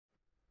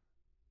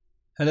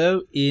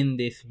Hello, in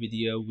this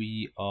video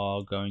we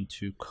are going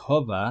to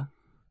cover,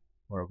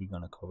 what are we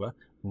going to cover?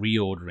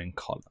 Reordering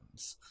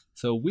columns.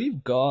 So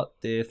we've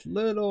got this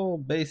little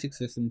basic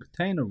system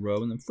contain a row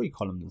and then three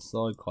columns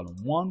inside, column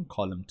 1,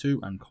 column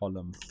 2 and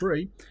column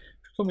 3.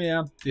 Come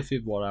here, this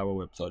is what our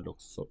website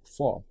looks so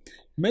far.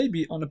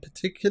 Maybe on a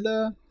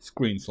particular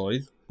screen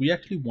size we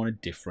actually want a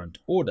different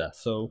order.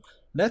 So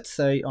let's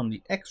say on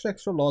the extra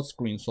large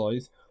screen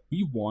size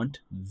we want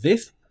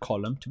this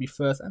column to be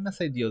first and let's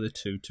say the other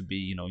two to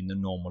be in the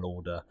normal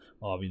order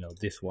of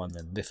this one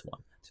and this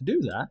one. To do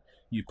that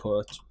you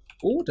put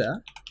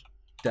order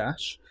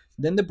dash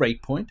then the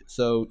breakpoint.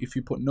 So if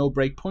you put no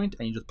breakpoint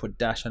and you just put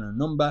dash and a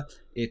number,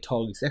 it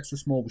targets extra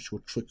small, which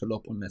will trickle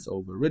up unless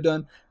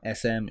overridden.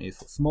 SM is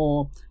for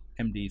small,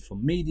 MD is for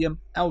medium,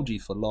 LG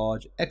is for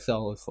large,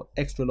 XL is for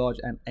extra large,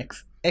 and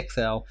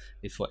XL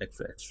is for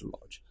extra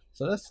large.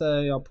 So let's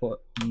say I'll put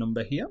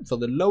number here. So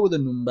the lower the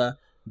number,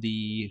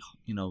 the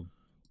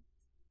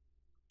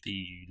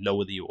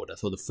lower the order.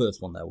 So the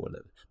first one that will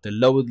the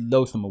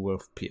lowest number will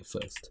appear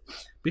first.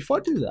 Before I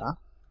do that,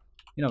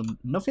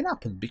 nothing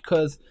happens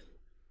because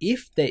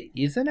if there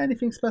isn't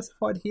anything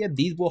specified here,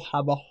 these will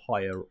have a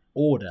higher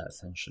order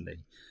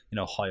essentially,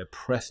 higher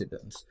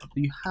precedence. So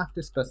you have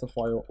to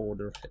specify your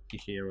order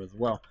here as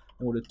well.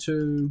 Order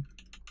 2,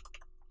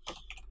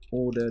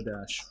 order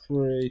dash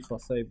 3. So I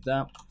save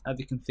that. As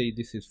you can see,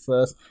 this is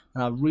first,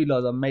 and I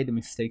realized I made a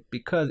mistake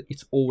because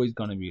it's always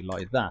going to be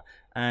like that.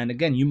 And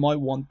again, you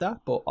might want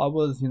that, but I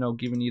was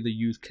giving you the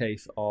use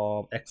case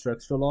of extra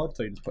large,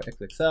 so you just put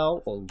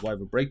XXL or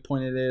whatever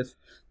breakpoint it is,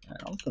 and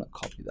I'm just going to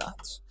copy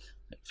that,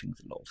 make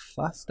things a little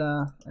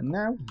faster. And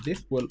now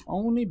this will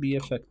only be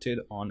affected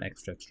on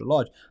extra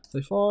large. So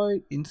if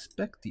I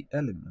inspect the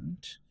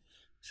element,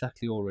 it's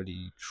actually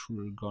already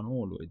gone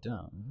all the way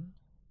down.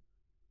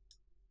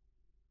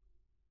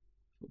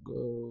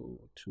 Go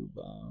to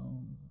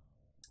bound.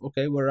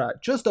 Okay, we're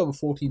at just over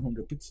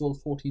 1400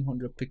 pixels.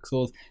 1400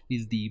 pixels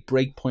is the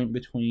breakpoint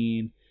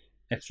between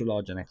extra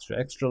large and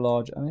extra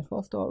large. And if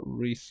I start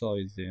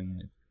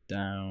resizing it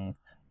down,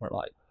 we're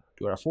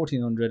at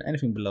 1400.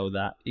 Anything below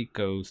that, it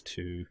goes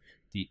to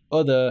the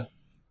other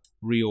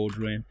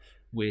reordering,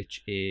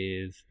 which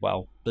is,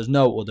 well, there's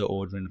no other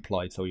ordering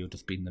applied, so you'll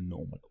just be in the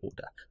normal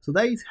order. So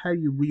that is how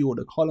you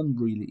reorder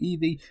columns, really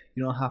easy.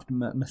 You don't have to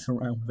mess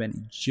around with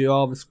any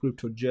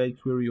JavaScript or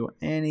jQuery or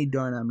any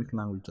dynamic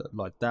language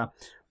like that.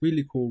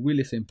 Really cool,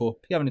 really simple.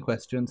 If you have any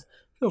questions,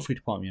 feel free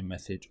to pop me a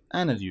message,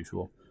 and as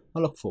usual, I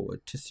look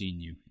forward to seeing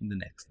you in the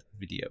next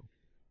video.